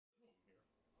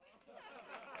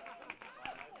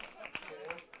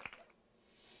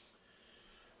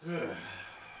What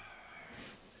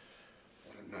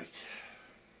a night.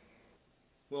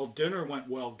 Well, dinner went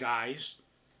well, guys.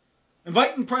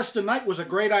 Inviting Preston Knight was a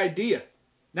great idea.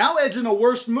 Now Ed's in a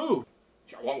worse mood.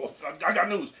 Yeah, well, I got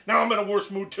news. Now I'm in a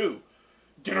worse mood too.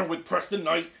 Dinner with Preston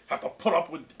Knight, have to put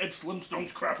up with Ed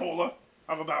Slimstone's crapola.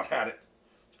 I've about had it.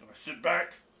 Just gonna sit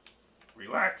back,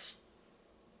 relax,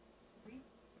 and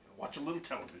watch a little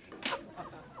television.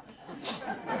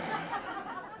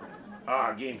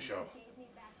 Game show.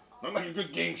 Not like a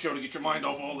good game show to get your mind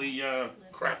off all the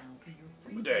crap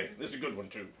from the day. This is a good one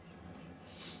too.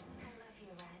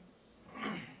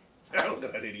 Look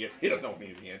at that idiot. He doesn't know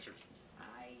any of the answers.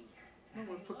 I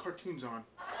want to put cartoons on.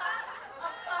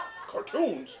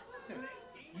 Cartoons? Yeah.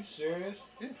 You serious?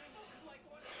 Yeah.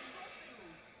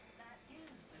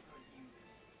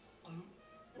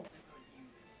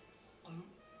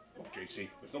 Look, JC,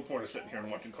 there's no point in sitting here and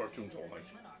watching cartoons all night.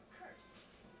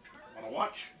 Wanna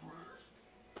watch?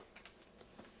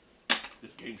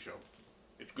 This game show.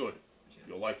 It's good.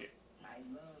 You'll like it.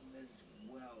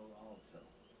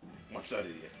 Watch that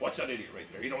idiot. Watch that idiot right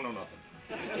there. He don't know nothing.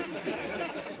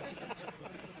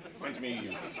 Reminds me of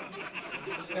you.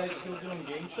 This guy's still doing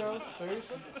game shows?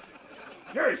 Seriously?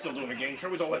 Yeah, he's still doing a game show.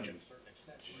 He's a legend.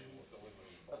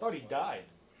 I thought he died.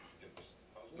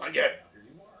 Not yet.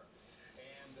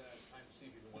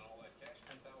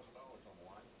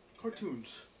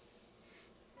 Cartoons.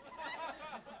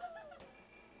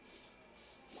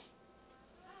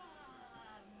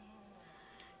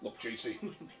 Look, JC.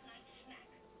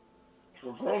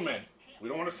 We're grown men. We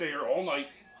don't want to stay here all night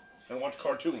and watch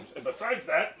cartoons. And besides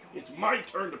that, it's my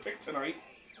turn to pick tonight.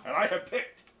 And I have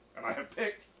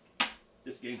picked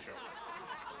this game show.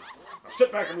 Now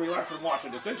sit back and relax and watch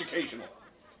it. It's educational.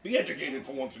 Be educated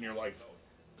for once in your life.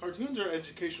 Cartoons are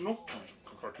educational.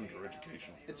 Cartoons are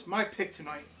educational. It's my pick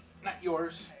tonight, not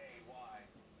yours.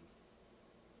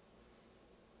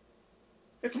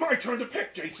 It's my turn to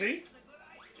pick, JC.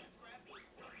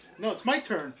 No, it's my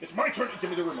turn. It's my turn. Give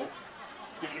me the remote.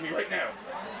 Give it to me right now.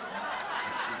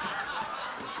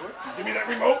 What? Give me that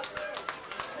remote.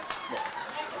 Look,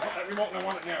 I want that remote and I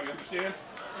want it now. You understand?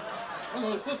 Oh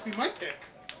no, it's supposed to be my pick.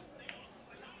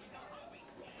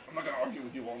 I'm not going to argue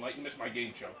with you all night and miss my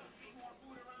game show.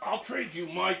 I'll trade you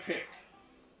my pick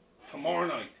tomorrow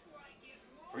night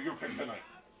for your pick tonight.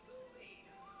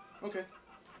 Okay.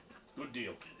 Good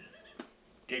deal.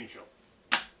 Game show.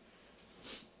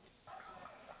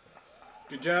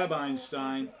 Good job,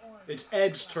 Einstein. It's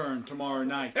Ed's turn tomorrow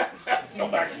night. No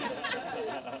backsies.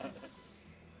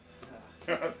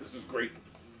 This is great.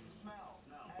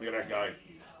 Look at that guy.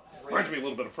 Reminds me a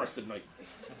little bit of Preston Knight.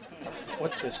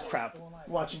 What's this crap?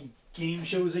 Watching game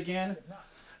shows again?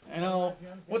 I know.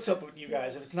 What's up with you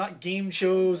guys? If it's not game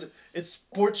shows, it's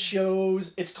sports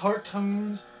shows, it's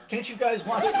cartoons. Can't you guys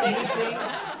watch anything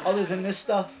other than this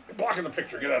stuff? You're blocking the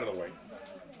picture. Get out of the way.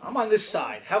 I'm on this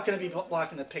side. How can I be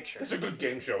blocking the picture? It's a good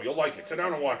game show. You'll like it. Sit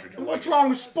down and watch it. You'll like What's it. wrong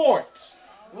with sports?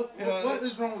 What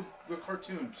is wrong with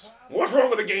cartoons? What's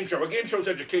wrong with a game show? A game show's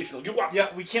educational. You watch.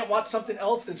 Yeah, we can't watch something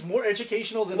else that's more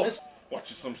educational than Look, this. watch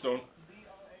it, Slimstone.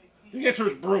 The answer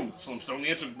is broom, Slimstone. The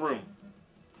answer is broom.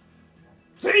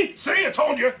 See? See? I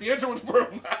told you. The answer was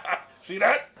broom. See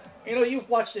that? You know, you've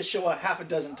watched this show a half a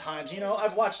dozen times. You know,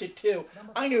 I've watched it too.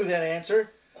 I knew that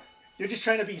answer. You're just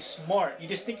trying to be smart. You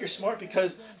just think you're smart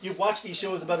because you've watched these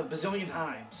shows about a bazillion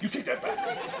times. You take that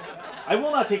back. I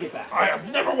will not take it back. I have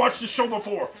never watched this show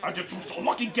before. I just was a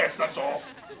lucky guess, that's all.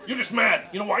 You're just mad.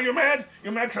 You know why you're mad?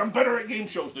 You're mad because I'm better at game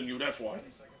shows than you, that's why.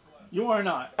 You are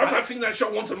not. I've not seen that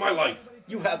show once in my life.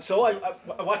 You have, so I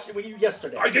watched it with you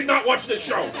yesterday. I did not watch this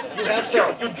show. You have,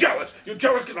 so. You're jealous. You're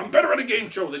jealous because I'm better at a game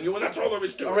show than you, and that's all there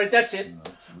is to it. All right, that's it.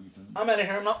 I'm out of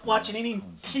here. I'm not watching any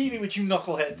TV with you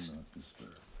knuckleheads.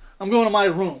 I'm going to my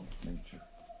room.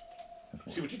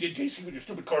 See what you did, JC, with your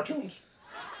stupid cartoons?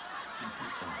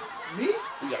 Me?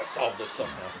 We gotta solve this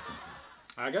somehow.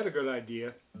 I got a good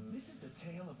idea.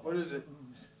 What is it?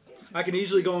 I can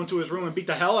easily go into his room and beat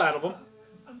the hell out of him.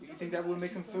 You think that would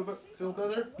make him feel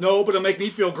better? No, but it'll make me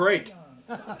feel great.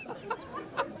 It's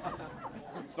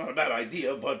not a bad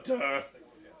idea, but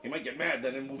he might get mad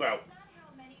then and move out.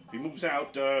 If he moves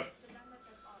out, the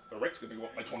rent's gonna go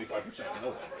up by 25%. You know that,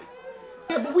 right?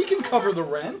 Yeah, but we can cover the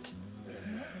rent.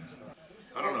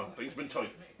 I don't know. Things been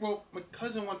tight. Well, my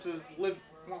cousin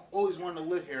always wanted to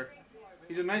live here.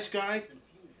 He's a nice guy,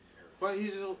 but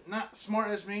he's not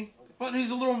smart as me. But he's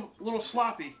a little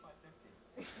sloppy.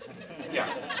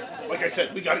 Yeah. Like I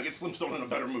said, we gotta get Slimstone in a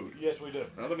better mood. Yes, we do.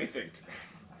 Now let me think.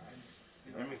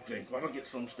 Why don't get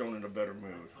Slimstone in a better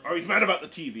mood? Oh, he's mad about the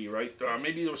TV, right?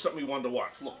 Maybe there was something he wanted to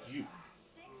watch. Look,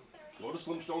 Go to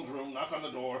Slim Stone's room, knock on the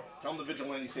door, tell him the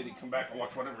vigilante said he'd come back and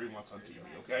watch whatever he wants on TV,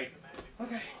 okay?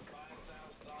 Okay.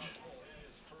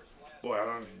 Boy,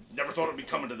 I never thought it'd be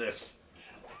coming to this.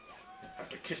 Have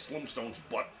to kiss Slim Stone's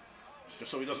butt. Just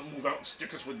so he doesn't move out and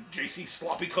stick us with JC's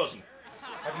sloppy cousin.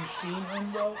 Have you seen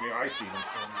him, though? Yeah, I seen him.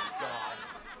 Oh, my God.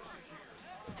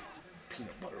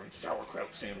 Peanut butter and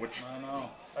sauerkraut sandwich. I know.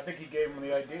 I think he gave him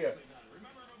the idea.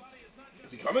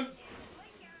 Is he coming?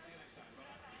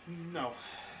 No.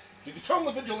 Did you tell him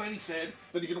the vigilante said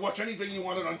that he could watch anything he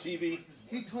wanted on TV?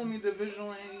 He told me the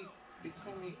vigilante.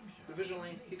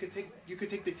 You could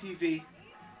take the TV,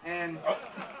 and Oh,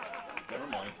 never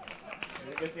mind.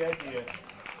 You get the idea.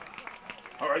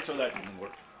 All right, so that didn't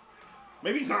work.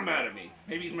 Maybe he's not mad at me.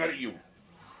 Maybe he's mad at you.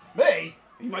 Me?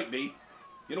 He might be.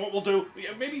 You know what we'll do?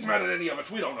 Maybe he's mad at any of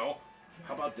us. We don't know.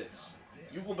 How about this?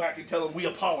 You go back and tell him we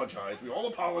apologize. We all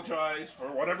apologize for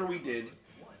whatever we did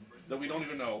that we don't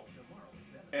even know.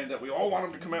 And that we all want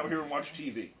him to come out here and watch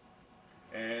TV.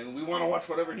 And we want to watch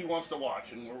whatever he wants to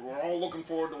watch. And we're all looking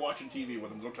forward to watching TV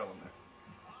with him. Go tell him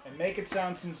that. And make it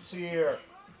sound sincere,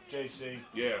 JC.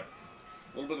 Yeah.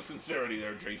 A little bit of sincerity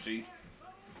there, JC.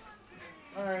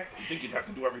 all right. You think you'd have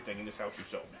to do everything in this house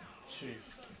yourself. Chief.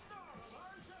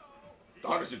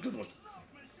 Don is a good one.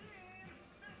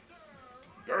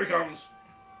 Here he comes.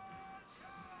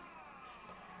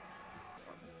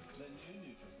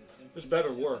 This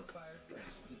better work.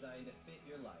 Designed to fit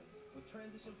your life with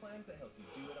transition plans that help you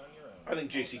do it on your own. I think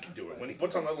JC can do it when he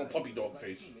puts on that little puppy dog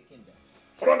face. McKinday.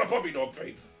 Put on the puppy dog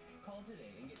face. Call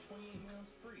today and get 28 meals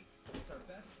free. It's our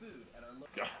best food at our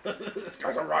local. This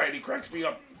guy's a riot. He cracks me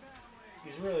up.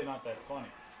 He's really not that funny.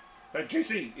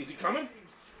 JC, is he coming?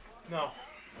 No.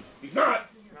 He's not.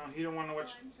 No, he don't want to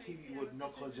watch TV with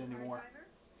knuckleheads anymore.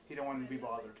 He don't want to be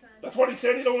bothered. That's what he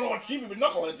said. He don't want to watch TV with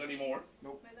knuckleheads anymore.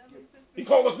 Nope. Yep. He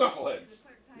called us knuckleheads.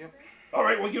 Yep. All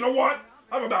right, well, you know what?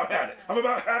 I've about had it. I've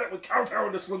about had it with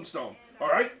kowtowing to Slim Stone. All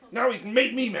right? Now he's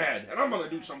made me mad, and I'm going to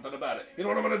do something about it. You know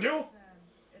what I'm going to do?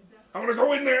 I'm going to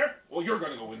go in there. Well, you're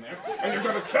going to go in there. And you're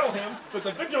going to tell him that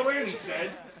the vigilante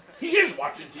said he is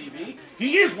watching TV,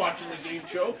 he is watching the game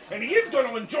show, and he is going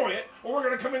to enjoy it, or we're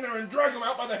going to come in there and drag him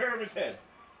out by the hair of his head.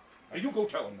 Now, you go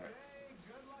tell him that.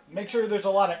 Make sure there's a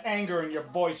lot of anger in your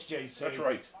voice, JC. That's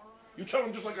right. You tell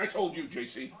him just like I told you,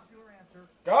 JC. I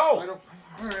Go! don't.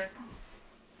 All right.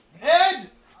 Ed!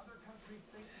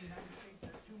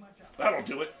 That'll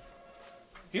do it.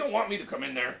 He don't want me to come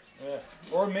in there. Yeah,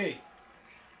 or me.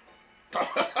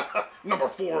 Number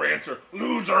 4 answer.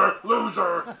 Loser,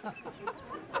 loser.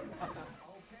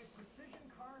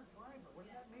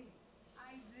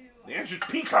 The answer's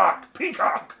peacock,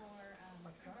 peacock.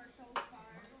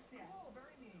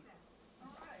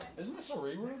 Isn't this a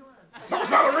rerun? No,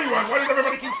 it's not a rerun. Why does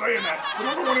everybody keep saying that? The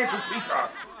number 1 answer is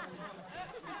peacock.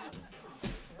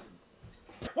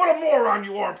 What a moron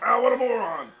you are, pal. What a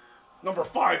moron. Number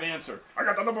 5 answer. I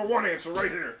got the number 1 answer right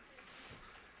here.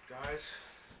 Guys,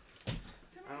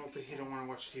 I don't think he don't want to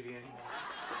watch TV anymore.